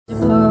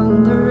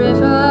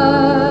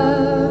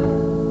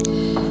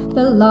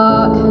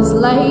lark has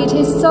laid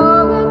his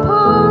song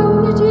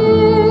upon the dew.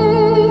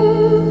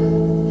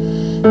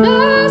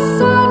 The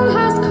sun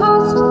has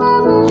cost the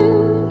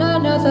moon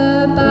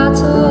another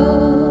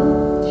battle.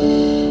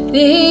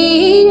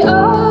 The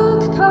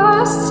oak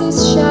casts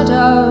his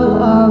shadow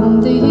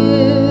on the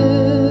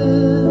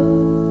yew.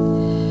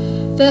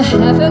 The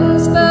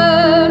heavens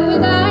burn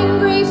with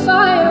angry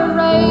fire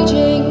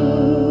raging.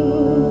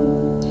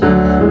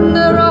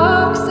 The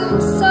rocks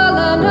and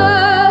sullen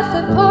earth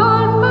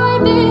upon my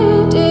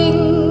bidding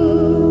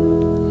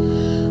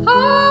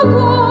are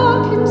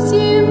war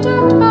consumed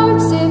and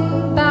boats in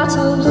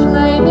battle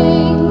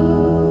flaming.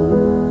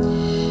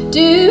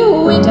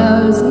 Do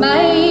widows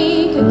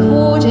make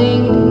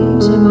according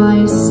to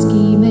my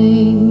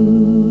scheming?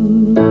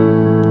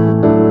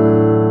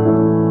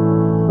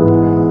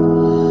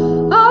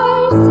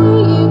 I see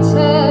you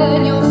turn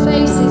your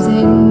faces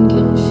in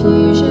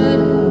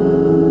confusion.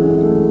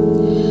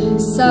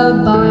 So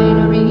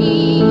binary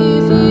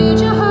you view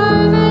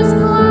Jehovah's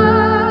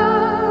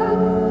plan.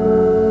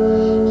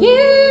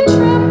 You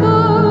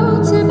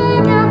tremble to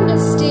beg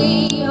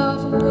amnesty of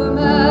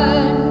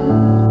woman,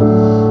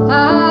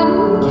 and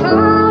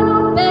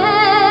cannot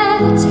bear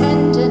the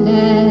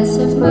tenderness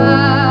of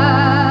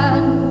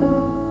man.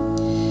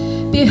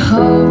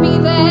 Behold me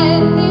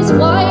then, this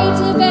white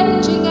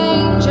avenging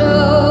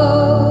angel,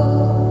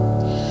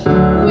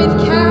 with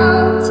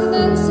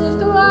countenance of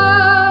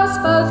glass,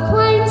 both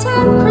quaint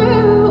and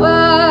cruel,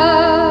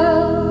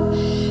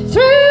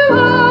 through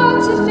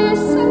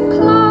artifice and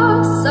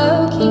class so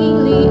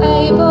keenly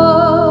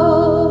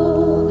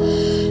able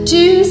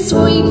to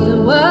sweep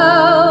the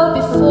world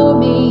before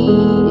me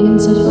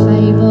into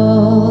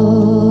fable.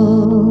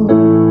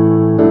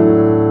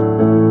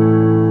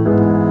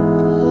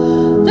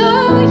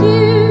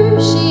 Though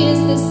she is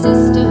the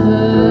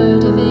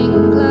sisterhood of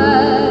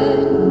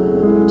England,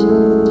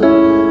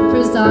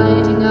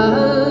 presiding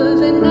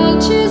over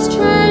nature's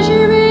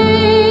treasury.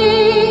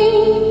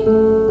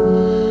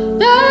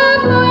 The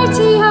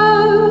mighty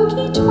oak,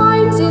 he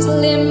twines his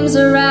limbs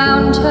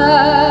around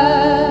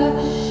her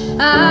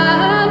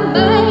and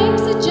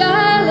makes a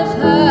jail of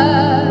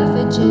her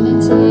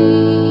virginity.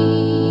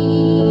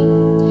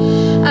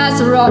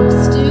 As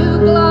rocks do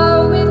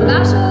glow with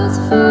battle's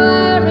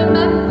fire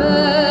remembered,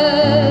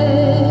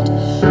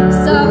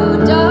 so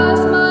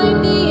does my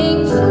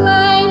being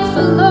flame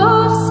for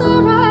love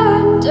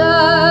surrendered.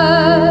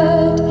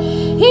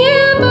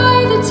 Here by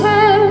the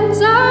Thames,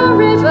 our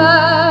river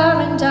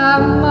and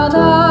our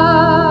mother,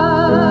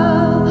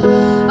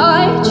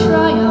 I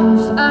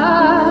triumph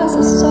as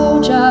a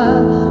soldier,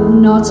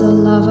 not a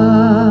lover.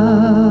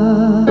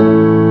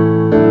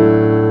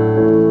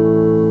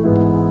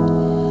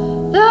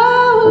 The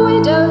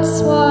widowed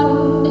swan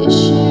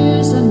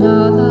issues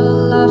another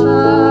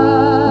lover,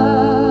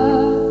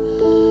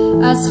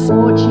 as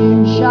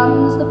fortune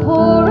shuns the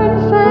poor and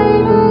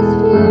favors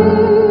few.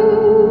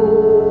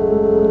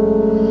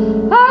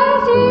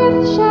 As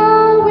youth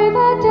shall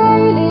wither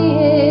daily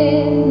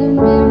in the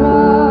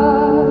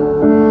mirror,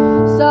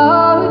 so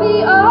the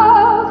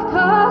oak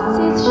casts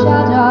his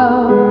shadow